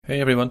Hey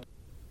everyone,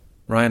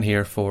 Ryan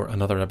here for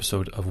another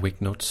episode of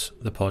Week Notes,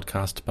 the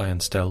podcast by and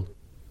still.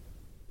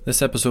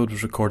 This episode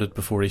was recorded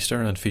before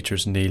Easter and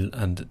features Neil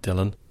and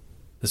Dylan.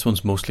 This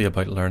one's mostly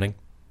about learning.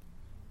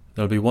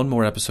 There'll be one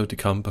more episode to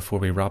come before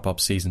we wrap up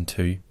Season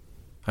 2.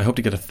 I hope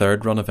to get a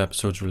third run of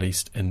episodes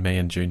released in May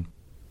and June.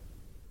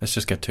 Let's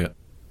just get to it.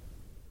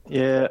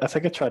 Yeah, I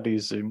think I tried to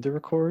use Zoom to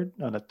record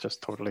and it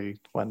just totally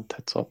went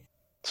tits up.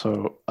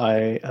 So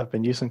I have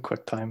been using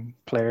QuickTime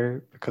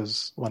Player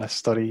because when I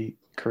study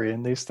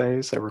Korean these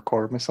days, I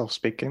record myself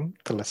speaking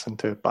to listen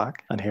to it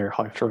back and hear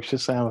how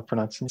atrocious I am at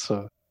pronouncing.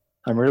 So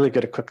I'm really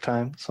good at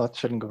QuickTime, so that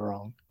shouldn't go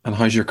wrong. And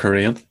how's your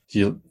Korean? Do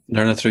you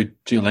learn it through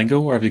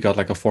Duolingo or have you got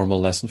like a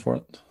formal lesson for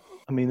it?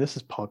 I mean, this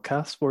is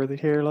podcast worthy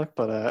here,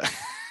 but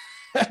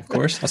Of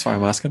course, that's why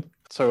I'm asking.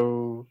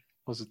 So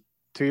was it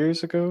 2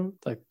 years ago?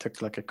 I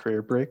took like a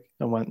career break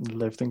and went and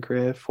lived in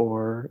Korea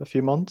for a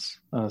few months.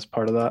 And as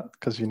part of that,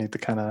 because you need to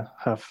kind of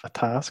have a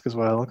task as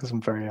well, because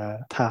I'm very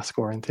task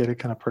oriented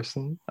kind of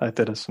person. I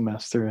did a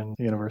semester in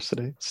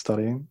university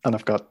studying, and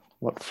I've got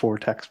 4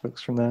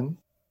 textbooks from then.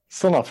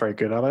 Still not very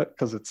good at it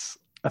because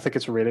I think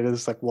it's rated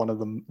as like one of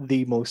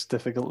the most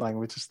difficult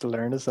languages to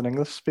learn as an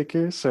English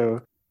speaker.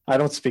 So I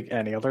don't speak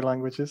any other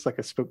languages. Like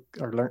I spoke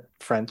or learned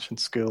French in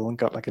school and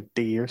got like a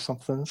D or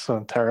something. So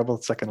I'm terrible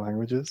at second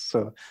languages.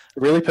 So I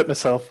really put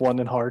myself one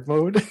in hard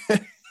mode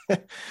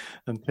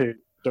and 2,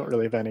 don't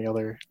really have any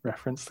other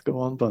reference to go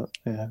on. But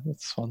yeah,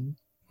 it's fun.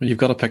 Well, you've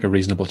got to pick a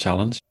reasonable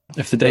challenge.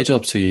 If the day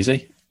job's too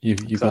easy, you've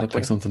got to Exactly.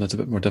 pick something that's a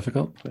bit more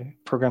difficult.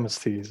 Program is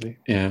too easy.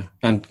 Yeah.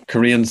 And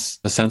Korean's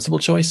a sensible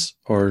choice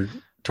or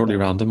totally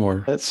random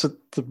or... So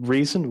the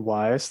reason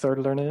why I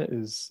started learning it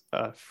is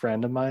a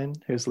friend of mine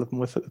who I was living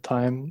with at the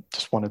time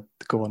just wanted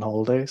to go on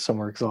holiday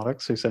somewhere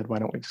exotic. So he said, why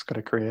don't we just go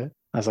to Korea?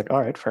 I was like,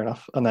 all right, fair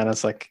enough. And then I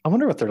was like, I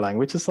wonder what their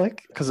language is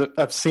like. Because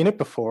I've seen it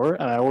before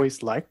and I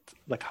always liked,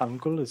 like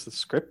Hangul is the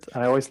script.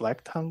 And I always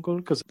liked Hangul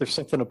because there's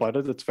something about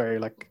it that's very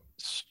like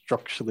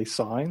structurally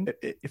sound.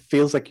 It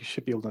feels like you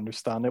should be able to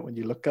understand it when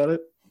you look at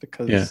it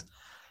because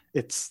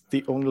it's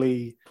the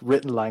only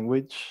written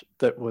language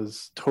that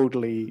was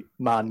totally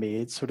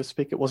man-made, so to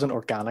speak. It wasn't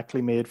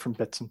organically made from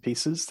bits and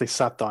pieces. They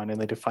sat down and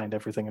they defined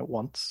everything at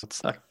once.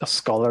 It's a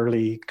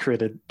scholarly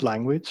created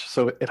language,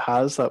 so it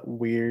has that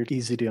weird,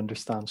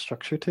 easy-to-understand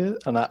structure to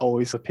it, and that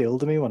always appealed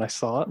to me when I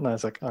saw it, and I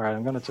was like, all right,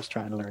 I'm going to just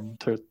try and learn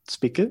to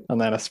speak it.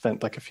 And then I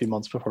spent like a few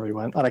months before we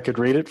went, and I could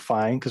read it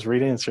fine, because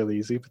reading is really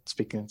easy, but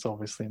speaking it's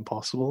obviously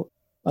impossible.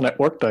 And it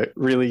worked out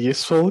really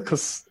useful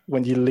because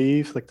when you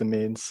leave like the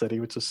main city,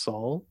 which is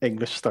Seoul,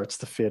 English starts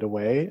to fade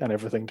away and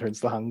everything turns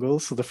to Hangul.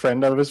 So the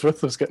friend I was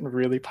with was getting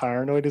really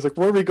paranoid. He's like,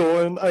 where are we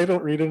going? I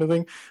don't read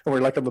anything. And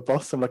we're like on the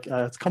bus. I'm like,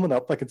 it's coming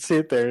up. I can see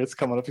it there. It's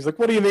coming up. He's like,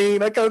 what do you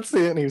mean? I can't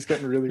see it. And he was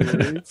getting really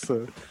worried.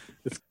 So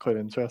it's quite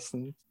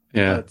interesting.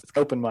 Yeah. It's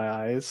opened my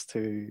eyes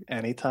to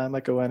any time I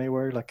go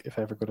anywhere. Like if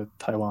I ever go to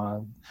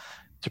Taiwan,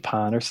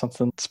 Japan or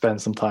something, spend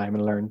some time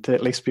and learn to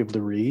at least be able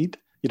to read.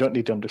 You don't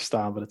need to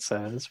understand what it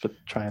says, but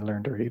try and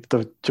learn to read.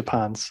 Though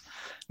Japan's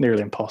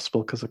nearly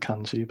impossible because of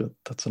kanji, but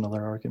that's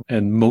another argument.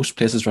 In most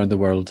places around the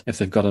world, if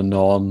they've got a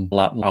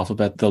non-Latin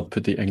alphabet, they'll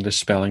put the English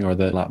spelling or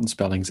the Latin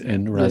spellings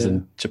in, whereas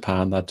in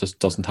Japan, that just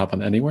doesn't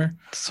happen anywhere.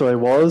 So I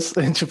was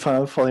in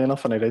Japan, funny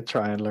enough, and I did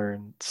try and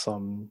learn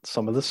some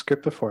of the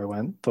script before I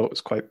went, though it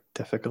was quite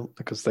difficult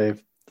because they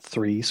have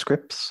 3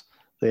 scripts.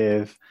 They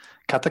have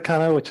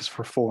katakana, which is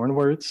for foreign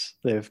words.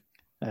 They have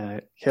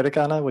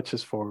hiragana, which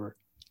is for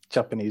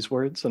Japanese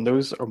words, and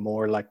those are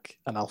more like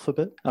an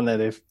alphabet. And then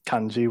they have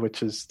kanji,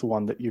 which is the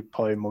one that you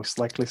probably most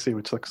likely see,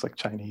 which looks like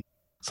Chinese.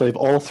 So they have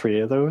all 3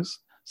 of those.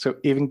 So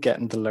even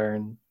getting to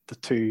learn the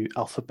 2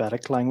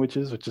 alphabetic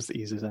languages, which is the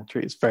easiest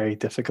entry, is very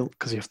difficult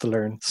because you have to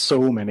learn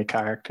so many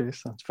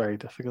characters. That's very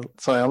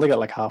difficult. So I only got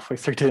like halfway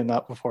through doing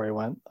that before I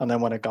went. And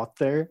then when I got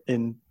there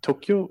in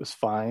Tokyo, it was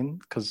fine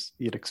because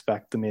you'd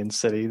expect the main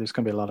city. There's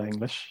going to be a lot of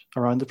English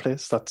around the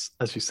place. That's,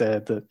 as you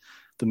said, the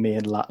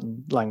main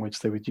Latin language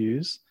they would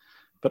use.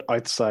 But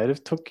outside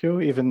of Tokyo,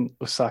 even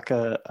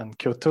Osaka and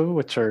Kyoto,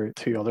 which are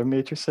 2 other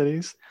major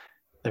cities,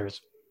 there's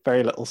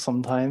very little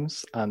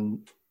sometimes.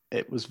 And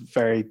it was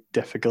very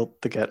difficult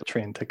to get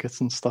train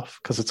tickets and stuff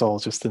because it's all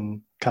just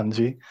in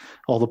kanji.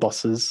 All the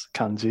buses,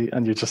 kanji.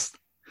 And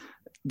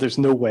there's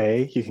no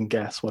way you can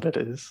guess what it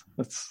is.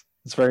 It's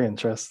very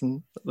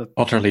interesting.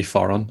 Utterly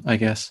foreign, I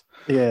guess.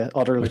 Yeah,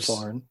 utterly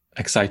foreign.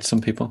 Excites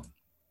some people.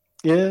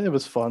 Yeah, it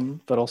was fun,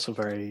 but also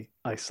very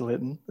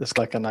isolating. It's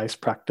like a nice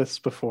practice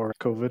before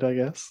COVID, I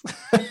guess.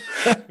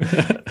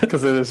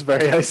 Because it is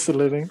very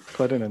isolating.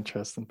 Quite an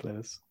interesting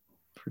place,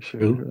 for sure.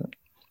 Cool.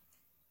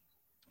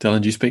 Dylan,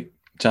 do you speak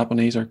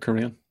Japanese or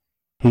Korean?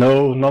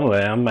 No, none of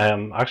them.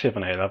 I actually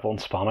have an A-level in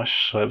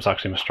Spanish, so it was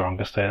actually my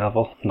strongest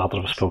A-level. Not that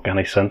I've spoke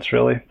any since,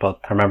 really, but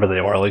I remember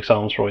the oral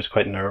exams were always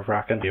quite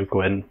nerve-wracking. You would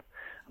go in, and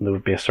there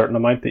would be a certain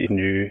amount that you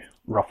knew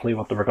roughly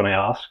what they were going to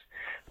ask.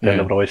 Then they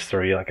Yeah. would always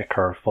throw you like a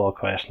curveball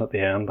question at the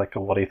end, like,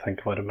 what do you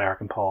think about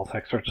American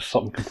politics, or just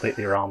something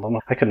completely random.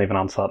 I couldn't even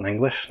answer that in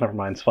English, never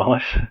mind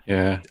Spanish.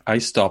 Yeah. I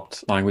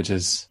stopped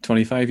languages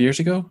 25 years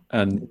ago,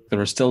 and there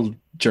are still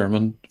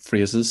German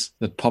phrases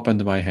that pop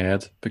into my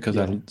head because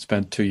Yeah. I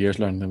spent 2 years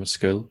learning them at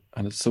school.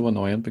 And it's so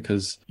annoying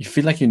because you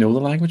feel like you know the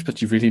language,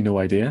 but you've really no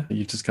idea.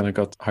 You've just kind of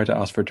got how to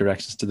ask for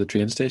directions to the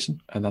train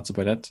station, and that's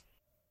about it.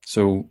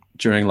 So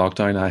during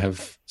lockdown, I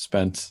have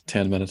spent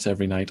 10 minutes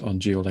every night on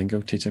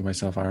Duolingo teaching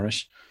myself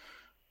Irish.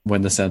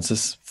 When the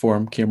census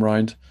form came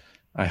around,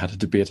 I had a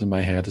debate in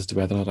my head as to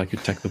whether or not I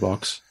could tick the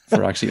box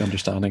for actually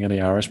understanding any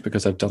Irish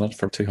because I've done it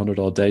for 200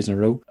 odd days in a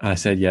row. And I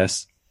said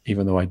yes,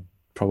 even though I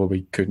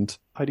probably couldn't.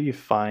 How do you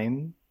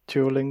find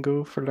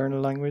Duolingo for learning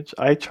a language?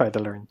 I tried to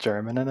learn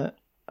German in it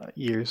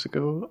years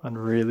ago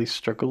and really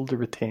struggled to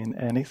retain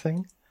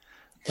anything.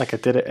 Like I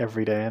did it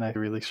every day and I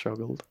really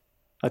struggled.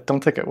 I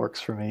don't think it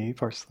works for me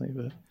personally,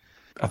 but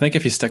I think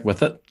if you stick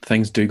with it,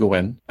 things do go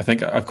in. I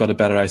think I've got a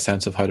better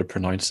sense of how to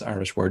pronounce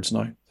Irish words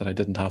now that I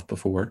didn't have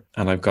before.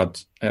 And I've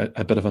got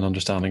a bit of an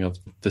understanding of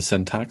the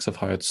syntax of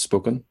how it's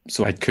spoken.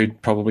 So I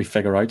could probably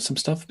figure out some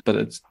stuff, but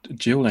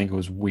Duolingo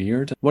is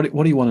weird. What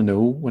do you want to know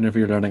whenever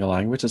you're learning a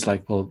language? It's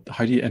like, well,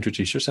 how do you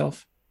introduce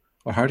yourself?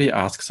 Or how do you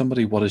ask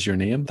somebody, what is your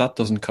name? That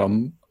doesn't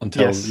come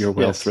until you're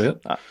well through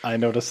it. I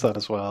noticed that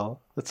as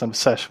well. It's an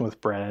obsession with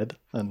bread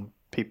and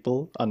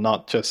people and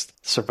not just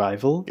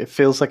survival. It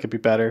feels like it'd be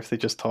better if they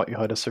just taught you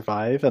how to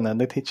survive and then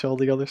they teach you all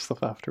the other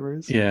stuff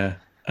afterwards. Yeah.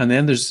 And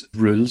then there's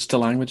rules to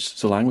language.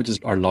 So languages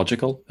are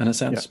logical in a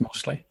sense,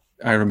 mostly.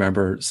 I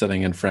remember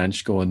sitting in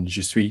French going,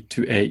 je suis,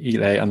 tu es,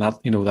 il est, and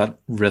that, that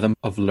rhythm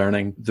of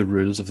learning the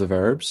rules of the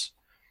verbs.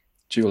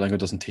 Duolingo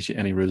doesn't teach you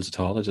any rules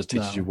at all. It just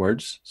teaches you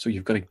words. So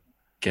you've got to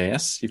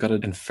guess, you've got to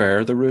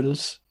infer the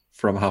rules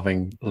from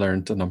having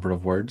learned a number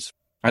of words.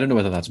 I don't know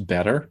whether that's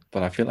better,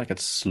 but I feel like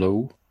it's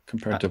slow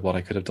compared to what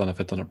I could have done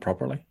if I'd done it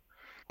properly.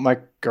 My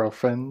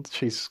girlfriend,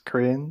 she's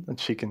Korean and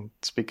she can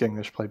speak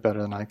English probably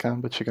better than I can,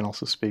 but she can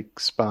also speak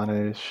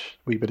Spanish,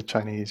 a wee bit of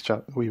Chinese,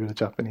 a wee bit of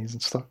Japanese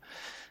and stuff.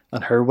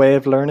 And her way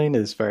of learning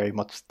is very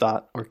much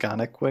that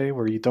organic way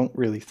where you don't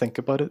really think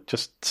about it,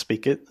 just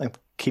speak it and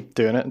keep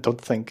doing it and don't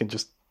think and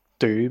just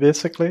do,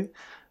 basically.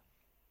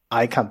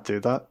 I can't do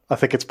that. I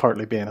think it's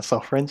partly being a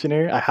software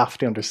engineer. I have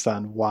to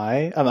understand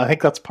why. And I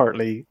think that's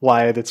partly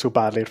why I did so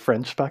badly at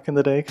French back in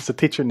the day, because the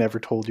teacher never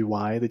told you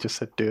why. They just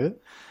said, do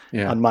it.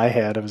 Yeah. In my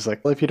head, I was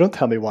like, well, if you don't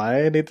tell me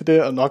why I need to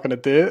do it, I'm not going to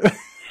do it.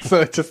 So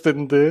I just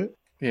didn't do it.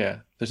 Yeah.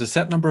 There's a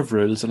set number of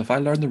rules, and if I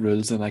learn the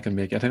rules, then I can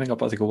make anything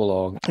up as I go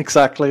along.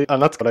 Exactly.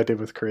 And that's what I did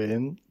with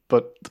Korean.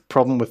 But the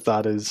problem with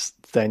that is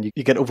then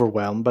you get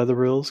overwhelmed by the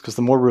rules, because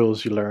the more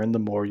rules you learn, the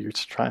more you're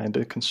just trying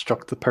to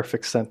construct the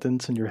perfect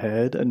sentence in your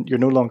head. And you're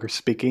no longer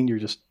speaking, you're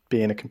just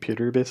being a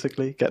computer,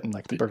 basically, getting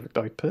like the perfect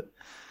output.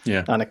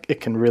 Yeah. And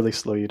it can really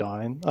slow you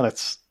down. And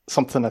it's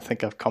something I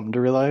think I've come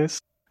to realize.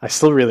 I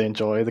still really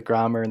enjoy the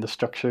grammar and the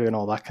structure and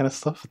all that kind of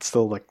stuff. It's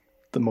still like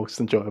the most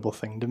enjoyable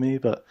thing to me.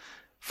 But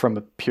from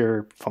a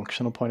pure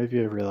functional point of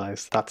view, I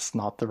realized that's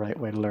not the right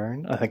way to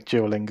learn. I think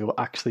Duolingo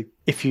actually,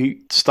 if you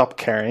stop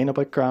caring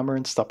about grammar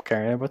and stop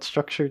caring about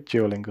structure,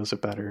 Duolingo's a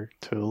better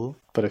tool.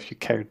 But if you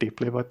care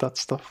deeply about that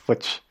stuff,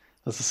 which,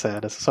 as I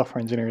said, as a software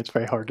engineer, it's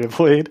very hard to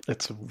avoid,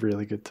 it's a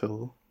really good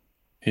tool.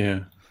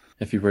 Yeah.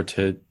 If you were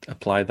to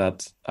apply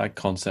that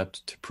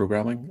concept to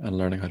programming and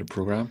learning how to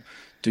program,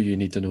 do you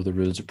need to know the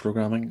rules of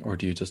programming, or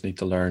do you just need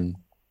to learn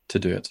to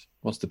do it?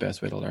 What's the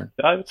best way to learn?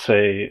 I would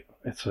say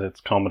it's a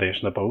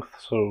combination of both.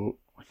 So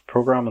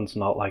programming's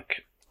not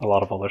like a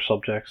lot of other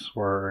subjects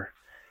where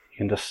you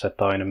can just sit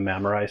down and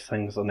memorize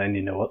things and then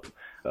you know it.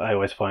 I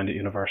always find at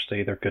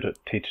university they're good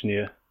at teaching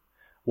you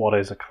what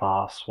is a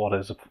class, what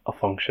is a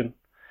function,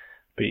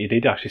 but you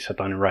need to actually sit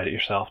down and write it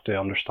yourself to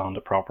understand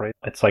it properly.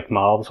 It's like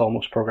maths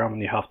almost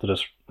programming. You have to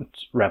just,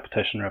 it's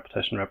repetition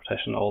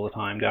all the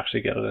time to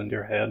actually get it into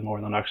your head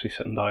more than actually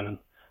sitting down and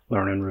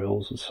learning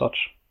rules and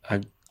such.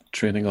 I'm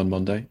training on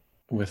Monday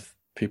with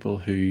people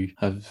who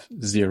have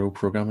zero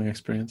programming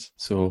experience.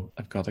 So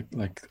I've got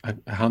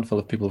a handful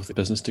of people with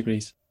business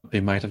degrees. They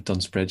might have done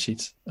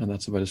spreadsheets, and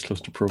that's about as close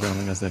to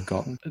programming as they've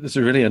gotten. It's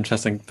a really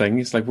interesting thing.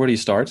 It's like, where do you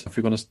start? If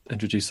you're going to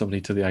introduce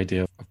somebody to the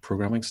idea of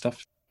programming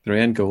stuff, their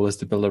end goal is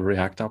to build a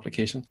React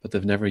application, but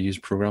they've never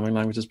used programming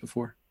languages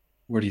before.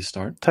 Where do you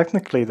start?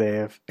 Technically, they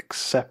have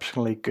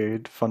exceptionally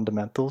good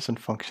fundamentals in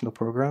functional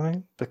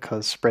programming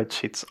because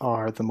spreadsheets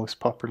are the most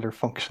popular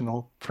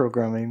functional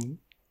programming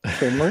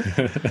framework.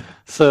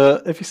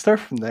 So if you start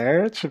from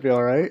there, it should be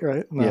all right?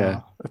 No,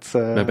 yeah, it's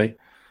maybe.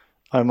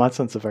 I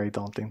imagine it's a very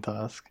daunting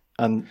task.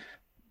 And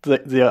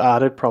the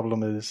added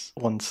problem is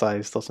one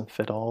size doesn't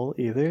fit all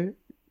either.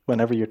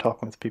 Whenever you're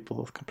talking with people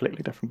with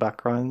completely different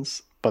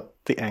backgrounds, but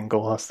the end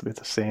goal has to be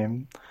the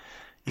same,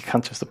 you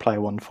can't just apply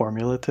one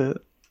formula to it.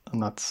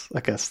 And I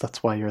guess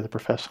that's why you're the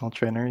professional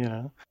trainer, you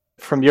know.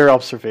 From your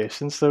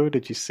observations, though,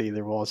 did you see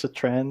there was a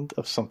trend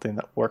of something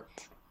that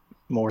worked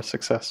more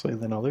successfully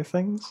than other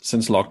things?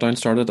 Since lockdown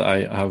started,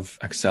 I have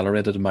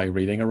accelerated my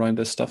reading around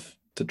this stuff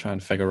to try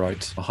and figure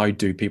out how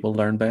do people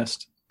learn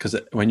best. Because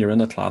when you're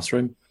in a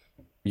classroom,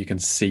 You can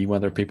see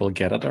whether people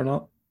get it or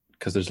not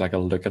because there's like a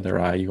look in their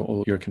eye, you go,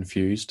 oh, you're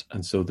confused.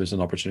 And so there's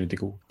an opportunity to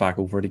go back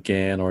over it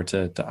again or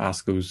to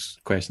ask those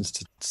questions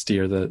to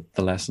steer the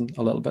lesson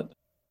a little bit.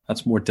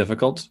 That's more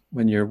difficult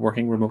when you're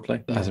working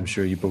remotely, as I'm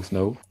sure you both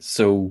know.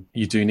 So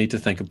you do need to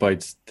think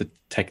about the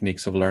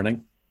techniques of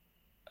learning.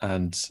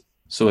 And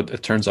so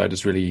it turns out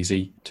it's really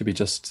easy to be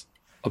just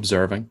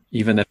observing.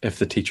 Even if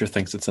the teacher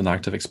thinks it's an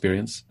active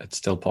experience, it's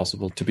still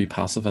possible to be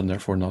passive and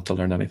therefore not to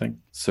learn anything.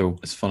 So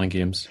it's fun and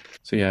games.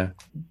 So yeah.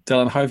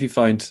 Dylan, how have you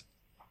found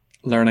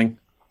learning,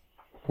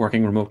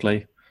 working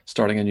remotely,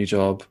 starting a new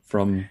job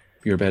from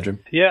your bedroom?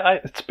 Yeah,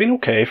 it's been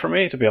okay for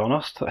me, to be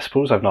honest. I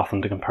suppose I've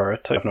nothing to compare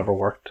it to. I've never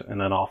worked in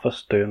an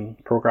office doing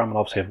programming.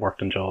 Obviously, I've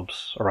worked in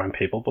jobs around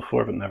people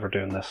before, but never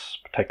doing this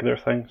particular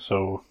thing.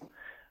 So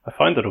I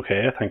found it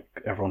okay. I think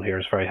everyone here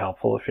is very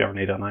helpful. If you ever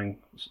need anything,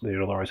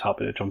 they're always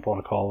happy to jump on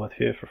a call with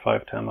you for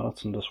 5-10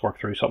 minutes and just work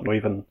through something.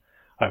 Even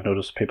I've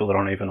noticed people that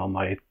aren't even on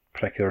my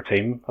particular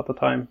team at the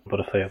time, but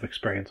if they have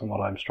experience in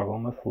what I'm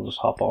struggling with, they'll just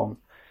hop on,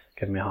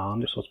 give me a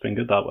hand. So it's been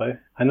good that way.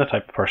 I'm the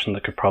type of person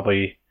that could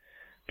probably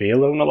be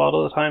alone a lot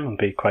of the time and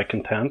be quite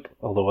content,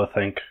 although I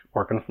think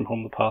working from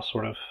home the past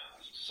sort of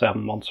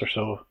 7 months or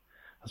so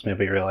has made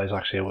me realise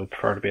actually I would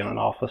prefer to be in an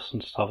office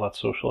and just have that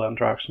social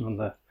interaction and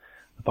the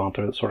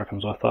banter that sort of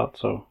comes with that.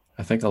 So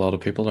I think a lot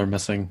of people are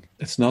missing,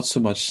 it's not so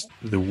much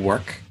the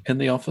work in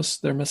the office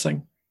they're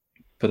missing,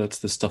 but it's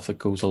the stuff that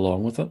goes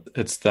along with it.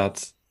 It's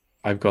that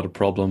I've got a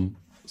problem,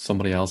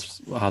 somebody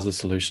else has a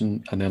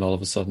solution, and then all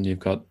of a sudden you've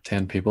got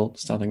 10 people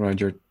standing around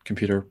your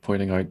computer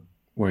pointing out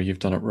where you've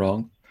done it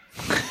wrong.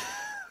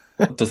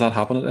 Does that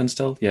happen at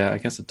Instill? Yeah, I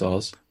guess it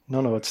does.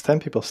 No, it's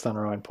 10 people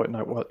standing around pointing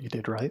out what you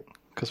did right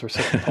because we're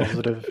such a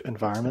positive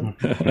environment.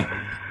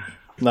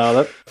 No,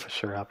 that for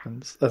sure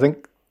happens. I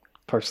think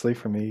personally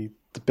for me,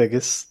 the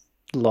biggest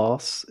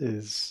loss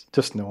is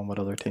just knowing what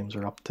other teams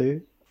are up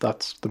to.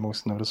 That's the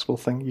most noticeable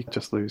thing. You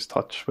just lose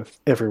touch with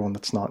everyone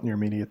that's not in your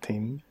immediate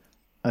team.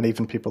 And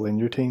even people in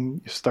your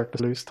team, you start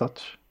to lose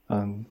touch.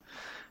 And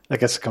I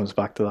guess it comes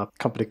back to that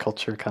company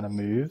culture kind of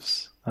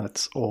moves, and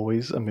it's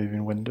always a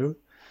moving window.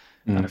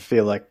 And I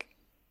feel like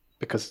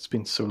because it's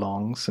been so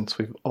long since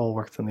we've all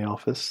worked in the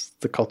office,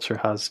 the culture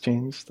has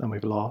changed and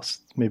we've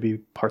lost maybe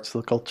parts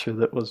of the culture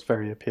that was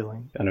very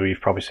appealing. I know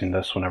you've probably seen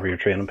this whenever you're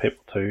training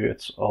people too.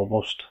 It's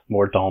almost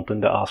more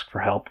daunting to ask for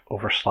help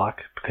over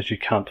Slack because you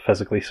can't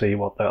physically see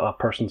what that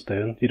person's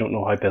doing. You don't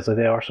know how busy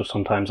they are. So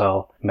sometimes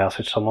I'll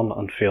message someone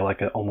and feel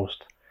like it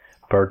almost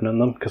burdening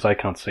them because I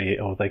can't see,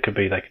 they could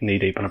be like knee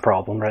deep in a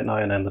problem right now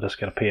and then they just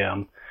get a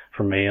PM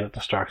from me and it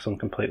distracts them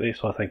completely.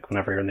 So I think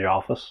whenever you're in the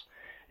office,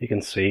 you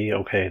can see,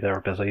 okay, they're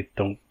busy,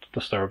 don't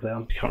disturb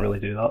them. You can't really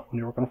do that when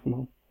you're working from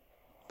home.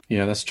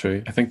 Yeah, that's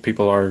true. I think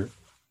people are,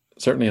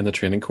 certainly in the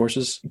training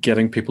courses,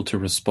 getting people to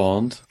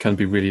respond can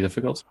be really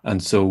difficult.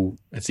 And so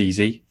it's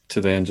easy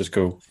to then just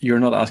go, you're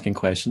not asking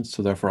questions,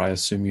 so therefore I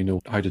assume you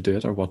know how to do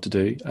it or what to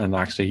do. And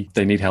actually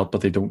they need help,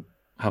 but they don't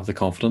have the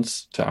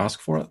confidence to ask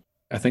for it.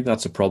 I think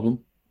that's a problem.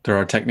 There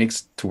are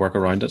techniques to work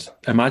around it.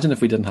 Imagine if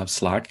we didn't have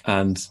Slack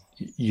and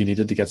you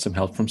needed to get some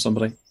help from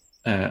somebody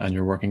and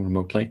you're working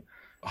remotely.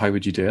 How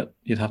would you do it?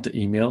 You'd have to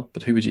email,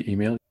 but who would you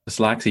email?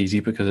 Slack's easy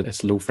because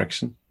it's low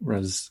friction,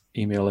 whereas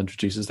email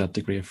introduces that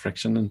degree of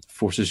friction and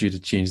forces you to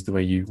change the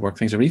way you work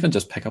things, or even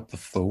just pick up the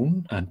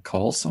phone and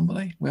call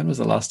somebody. When was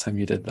the last time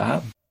you did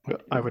that?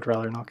 I would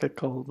rather not get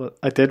called, but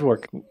I did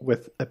work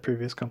with a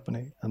previous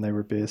company and they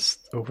were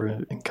based over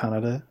in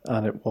Canada,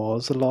 and it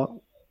was a lot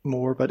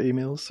more about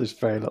emails. There's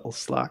very little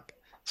Slack,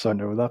 so I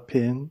know that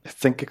pain. I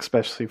think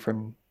especially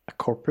from a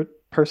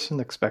corporate person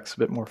expects a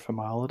bit more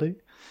formality,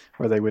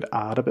 where they would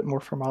add a bit more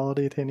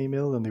formality to an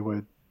email than they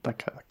would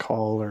like a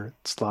call or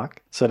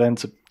Slack. So it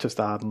ends up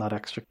just adding that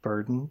extra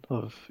burden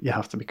of you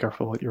have to be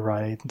careful what you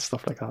write and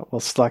stuff like that.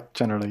 Well, Slack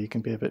generally you can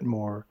be a bit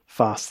more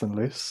fast and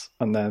loose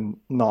and then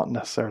not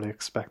necessarily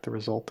expect the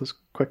result as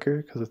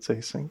quicker because it's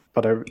async.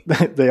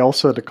 But they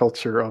also had a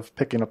culture of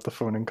picking up the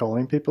phone and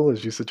calling people,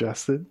 as you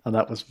suggested, and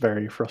that was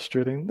very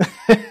frustrating.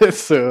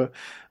 So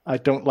I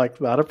don't like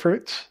that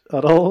approach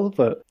at all,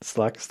 but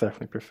Slack is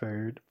definitely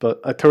preferred.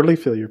 But I totally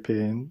feel your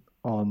pain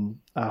on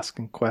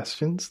asking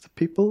questions to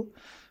people,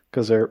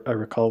 because I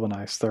recall when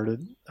I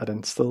started at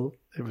Instill,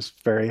 it was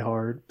very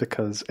hard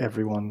because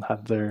everyone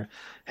had their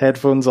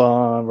headphones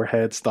on, were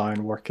heads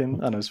down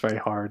working, and it was very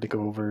hard to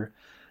go over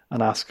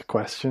and ask a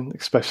question,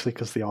 especially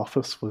because the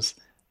office was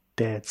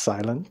dead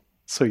silent.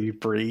 So you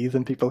breathe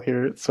and people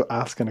hear it. So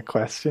asking a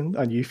question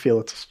and you feel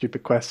it's a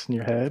stupid question in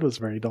your head was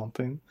very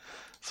daunting.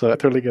 So I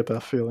totally get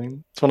that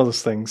feeling. It's one of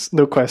those things.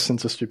 No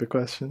question's a stupid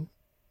question.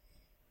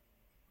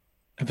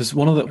 It was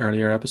one of the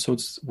earlier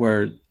episodes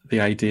where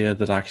the idea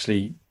that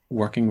actually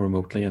working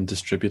remotely and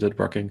distributed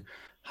working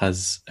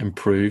has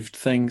improved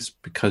things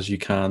because you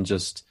can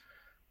just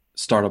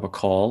start up a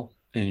call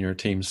in your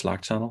team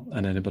Slack channel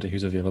and anybody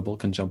who's available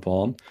can jump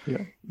on,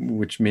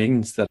 which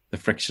means that the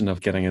friction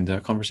of getting into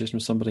a conversation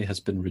with somebody has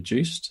been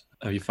reduced.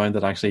 Have you found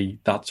that actually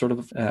that sort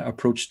of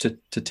approach to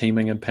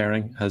teaming and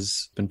pairing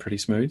has been pretty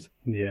smooth?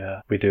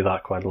 Yeah, we do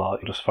that quite a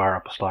lot. You just fire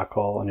up a Slack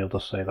call and you'll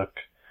just say, look,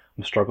 I'm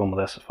I'm struggling with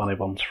this. If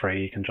anyone's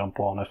free, you can jump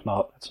on. If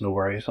not, it's no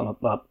worries. And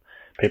that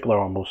people are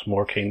almost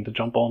more keen to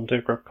jump on to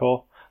a group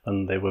call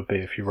than they would be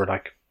if you were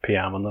like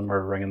PMing them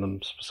or ringing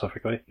them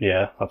specifically.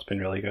 Yeah, that's been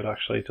really good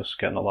actually. Just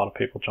getting a lot of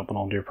people jumping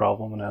onto your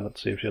problem, and then it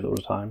saves you a lot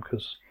of time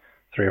because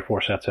 3 or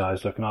 4 sets of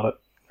eyes looking at it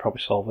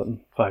probably solve it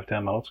in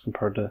 5-10 minutes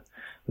compared to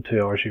the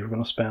 2 hours you were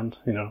going to spend,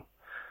 going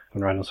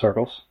around in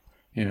circles.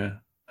 Yeah,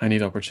 I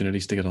need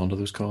opportunities to get onto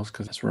those calls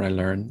because that's where I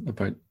learn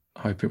about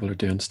how people are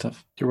doing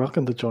stuff. You're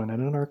welcome to join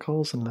in on our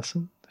calls and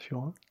listen if you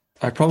want.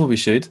 I probably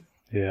should.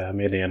 Yeah,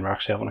 me and Ian were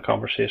actually having a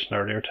conversation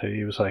earlier too.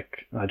 He was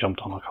like, I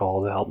jumped on a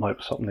call to help him out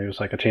with something. He was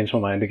like, I changed my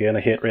mind again.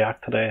 I hate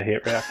React today.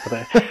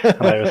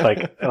 And I was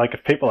like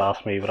if people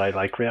ask me would I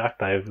like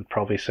React, I would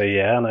probably say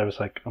yeah. And I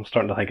was like, I'm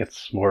starting to think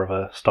it's more of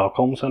a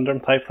Stockholm syndrome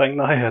type thing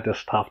now. I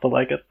just have to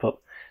like it. But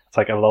it's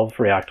like I love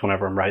React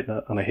whenever I'm writing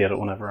it, and I hate it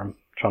whenever I'm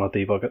trying to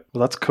debug it.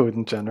 Well, that's code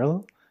in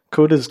general.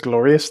 Code is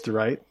glorious to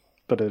write,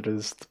 but it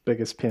is the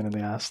biggest pain in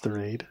the ass to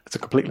read. It's a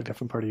completely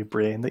different part of your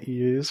brain that you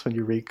use when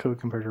you read code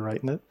compared to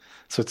writing it.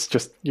 So it's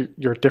just,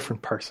 you're a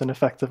different person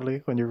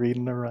effectively when you're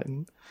reading or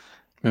writing.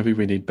 Maybe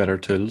we need better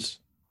tools.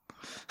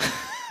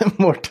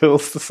 More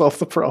tools to solve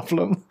the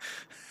problem.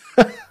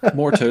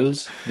 More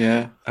tools,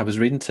 yeah. I was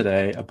reading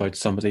today about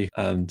somebody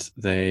and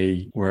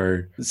they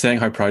were saying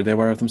how proud they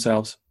were of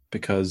themselves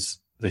because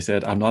they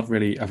said, I'm not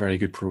really a very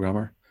good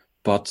programmer,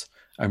 but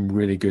I'm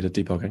really good at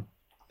debugging.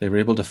 They were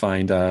able to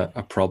find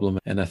a problem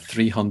in a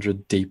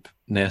 300 deep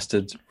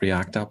nested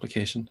React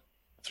application,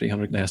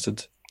 300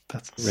 nested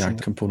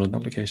React component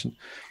application.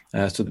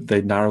 So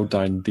they narrowed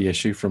down the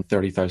issue from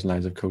 30,000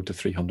 lines of code to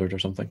 300 or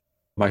something.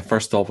 My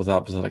first thought with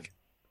that was like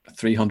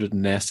 300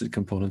 nested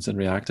components in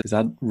React. Is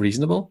that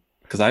reasonable?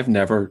 Because I've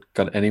never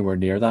got anywhere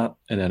near that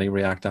in any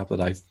React app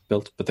that I've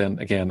built. But then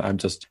again, I'm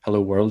just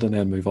hello world and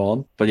then move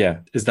on. But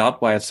yeah, is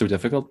that why it's so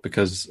difficult?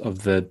 Because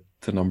of the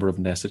number of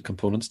nested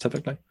components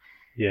typically?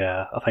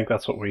 Yeah, I think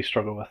that's what we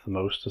struggle with the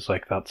most is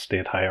like that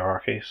state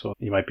hierarchy. So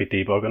you might be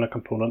debugging a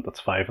component that's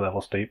 5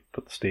 levels deep,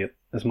 but the state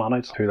is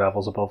managed 2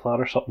 levels above that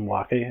or something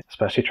wacky,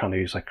 especially trying to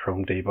use like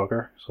Chrome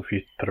Debugger. So if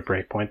you put a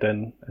breakpoint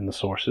in the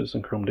sources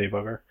in Chrome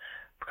Debugger,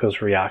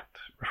 because React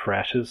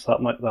refreshes that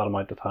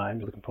amount of time,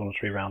 the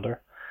components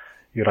re-render,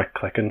 you're like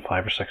clicking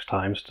 5 or 6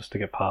 times just to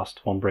get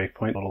past one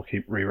breakpoint. It'll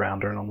keep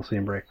re-rendering on the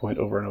same breakpoint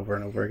over and over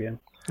and over again.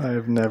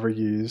 I've never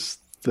used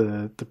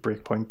the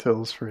breakpoint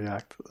tools for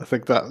React. I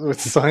think that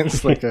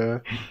sounds like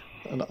an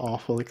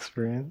awful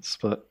experience,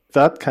 but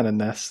that kind of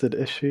nested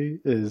issue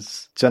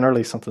is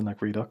generally something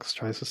like Redux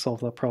tries to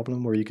solve that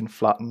problem, where you can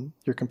flatten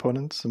your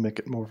components and make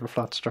it more of a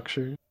flat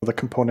structure. The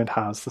component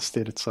has the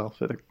state itself.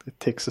 It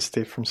takes the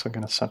state from some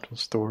kind of central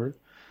store. And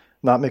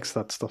that makes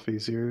that stuff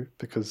easier,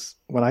 because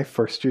when I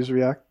first used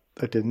React,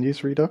 I didn't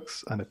use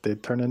Redux, and it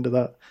did turn into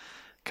that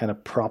kind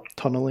of prop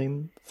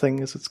tunneling thing,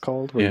 as it's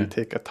called, where you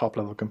take a top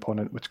level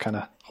component which kind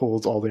of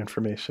holds all the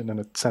information and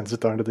it sends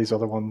it down to these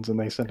other ones and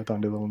they send it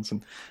down to the ones,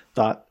 and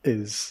that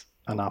is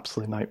an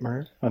absolute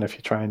nightmare. And if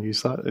you try and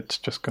use that, it's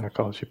just going to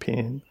cause you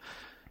pain.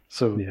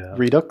 So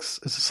Redux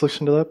is a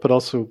solution to that, but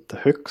also the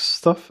hooks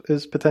stuff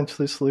is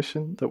potentially a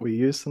solution that we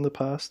used in the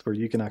past, where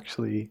you can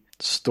actually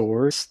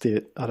store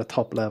state at a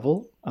top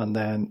level and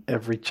then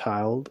every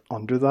child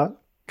under that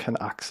can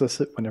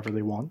access it whenever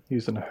they want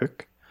using a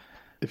hook.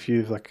 If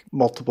you have like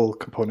multiple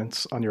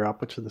components on your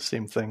app which are the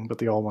same thing, but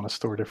they all want to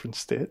store a different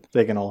state,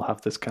 they can all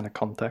have this kind of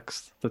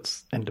context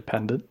that's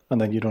independent. And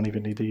then you don't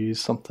even need to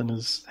use something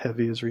as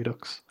heavy as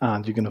Redux,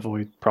 and you can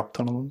avoid prop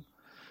tunneling.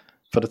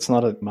 But it's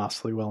not a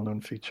massively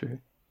well-known feature.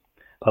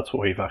 That's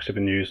what we've actually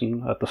been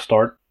using at the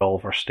start. All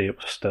of our state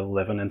was still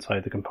living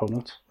inside the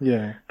components.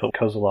 Yeah. But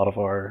because a lot of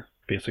our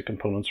basic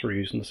components were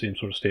using the same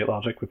sort of state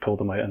logic, we pulled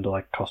them out into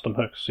like custom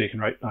hooks. So you can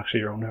write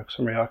actually your own hooks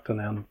in React and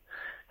then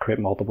create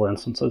multiple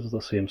instances of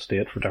the same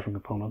state for different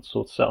components,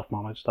 so it's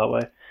self-managed that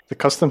way. The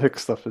custom hook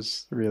stuff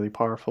is really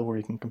powerful, where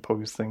you can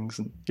compose things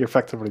and you're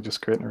effectively just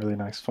creating a really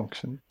nice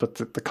function. But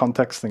the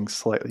context thing's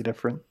slightly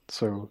different.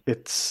 So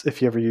it's,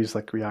 if you ever use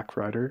like React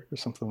Router or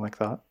something like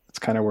that, it's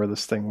kind of where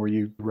this thing where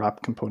you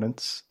wrap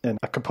components in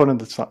a component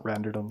that's not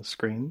rendered on the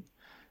screen,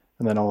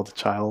 and then all the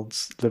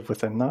childs live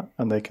within that,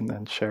 and they can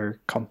then share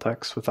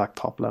context with that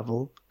top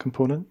level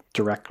component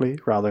directly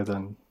rather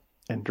than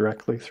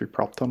indirectly through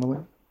prop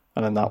tunneling.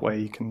 And in that way,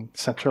 you can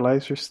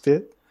centralize your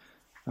state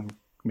and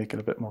make it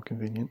a bit more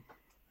convenient.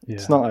 Yeah.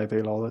 It's not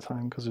ideal all the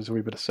time because there's a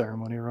wee bit of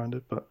ceremony around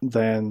it, but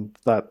then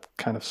that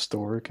kind of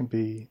store can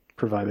be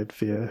provided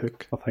via a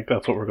hook. I think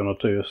that's what we're going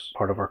to do as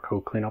part of our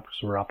code cleanup,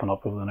 because we're wrapping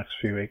up over the next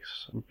few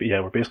weeks. But yeah,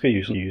 we're basically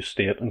using use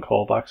state and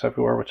callbacks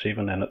everywhere, which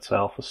even in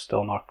itself is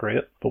still not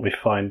great. But we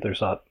find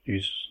there's that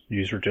use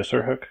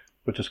reducer hook,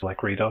 which is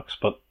like Redux,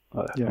 but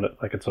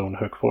like its own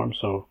hook form.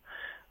 So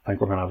I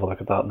think we're going to have a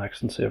look at that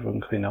next and see if we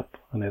can clean up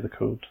any of the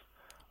code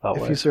that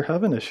way. If you're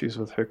having issues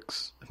with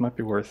hooks, it might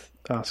be worth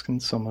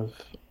asking some of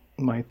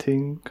my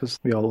team, because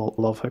we all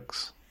love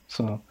hooks.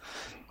 So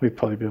we'd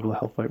probably be able to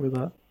help out with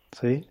that.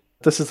 See?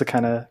 This is the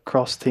kind of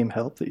cross-team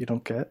help that you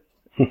don't get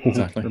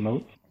exactly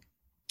remote.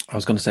 I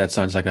was going to say it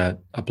sounds like a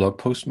blog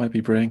post might be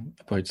brewing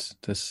about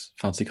this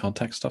fancy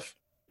context stuff.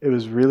 it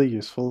was really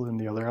useful in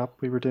the other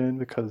app we were doing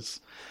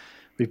because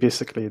we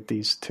basically had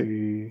these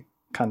two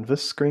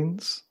canvas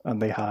screens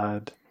and they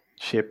had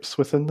shapes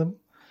within them.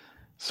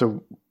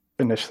 So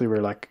initially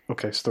we're like,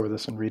 okay, store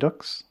this in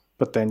Redux,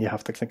 but then you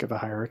have to think of a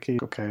hierarchy.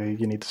 Okay,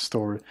 you need to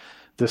store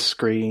this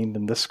screen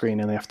and this screen,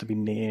 and they have to be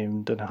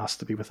named, and it has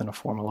to be within a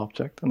formal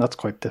object. And that's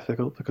quite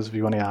difficult because if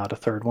you want to add a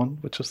third one,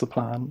 which is the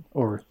plan,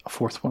 or a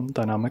fourth one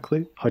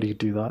dynamically, how do you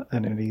do that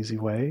in an easy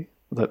way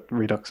that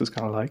Redux is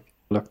kind of like?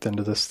 Looked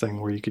into this thing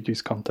where you could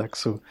use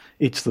context. So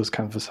each of those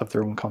canvases have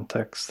their own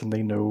context and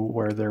they know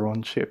where their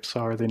own shapes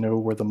are. They know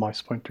where the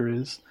mouse pointer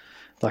is,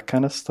 that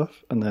kind of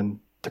stuff. And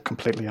then they're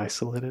completely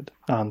isolated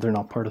and they're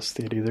not part of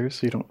state either.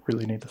 So you don't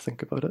really need to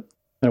think about it.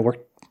 And it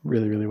worked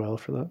really, really well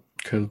for that.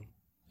 Cool.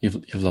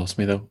 You've lost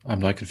me though.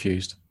 I'm now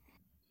confused.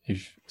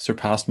 You've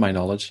surpassed my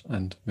knowledge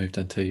and moved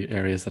into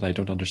areas that I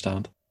don't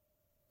understand.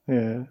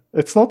 Yeah,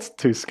 it's not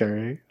too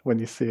scary when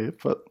you see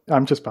it, but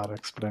I'm just bad at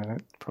explaining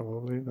it,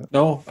 probably. But...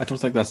 No, I don't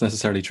think that's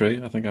necessarily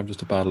true. I think I'm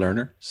just a bad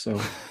learner, so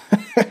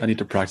I need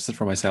to practice it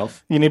for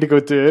myself. You need to go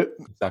do it.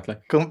 Exactly.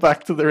 Going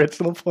back to the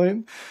original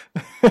point.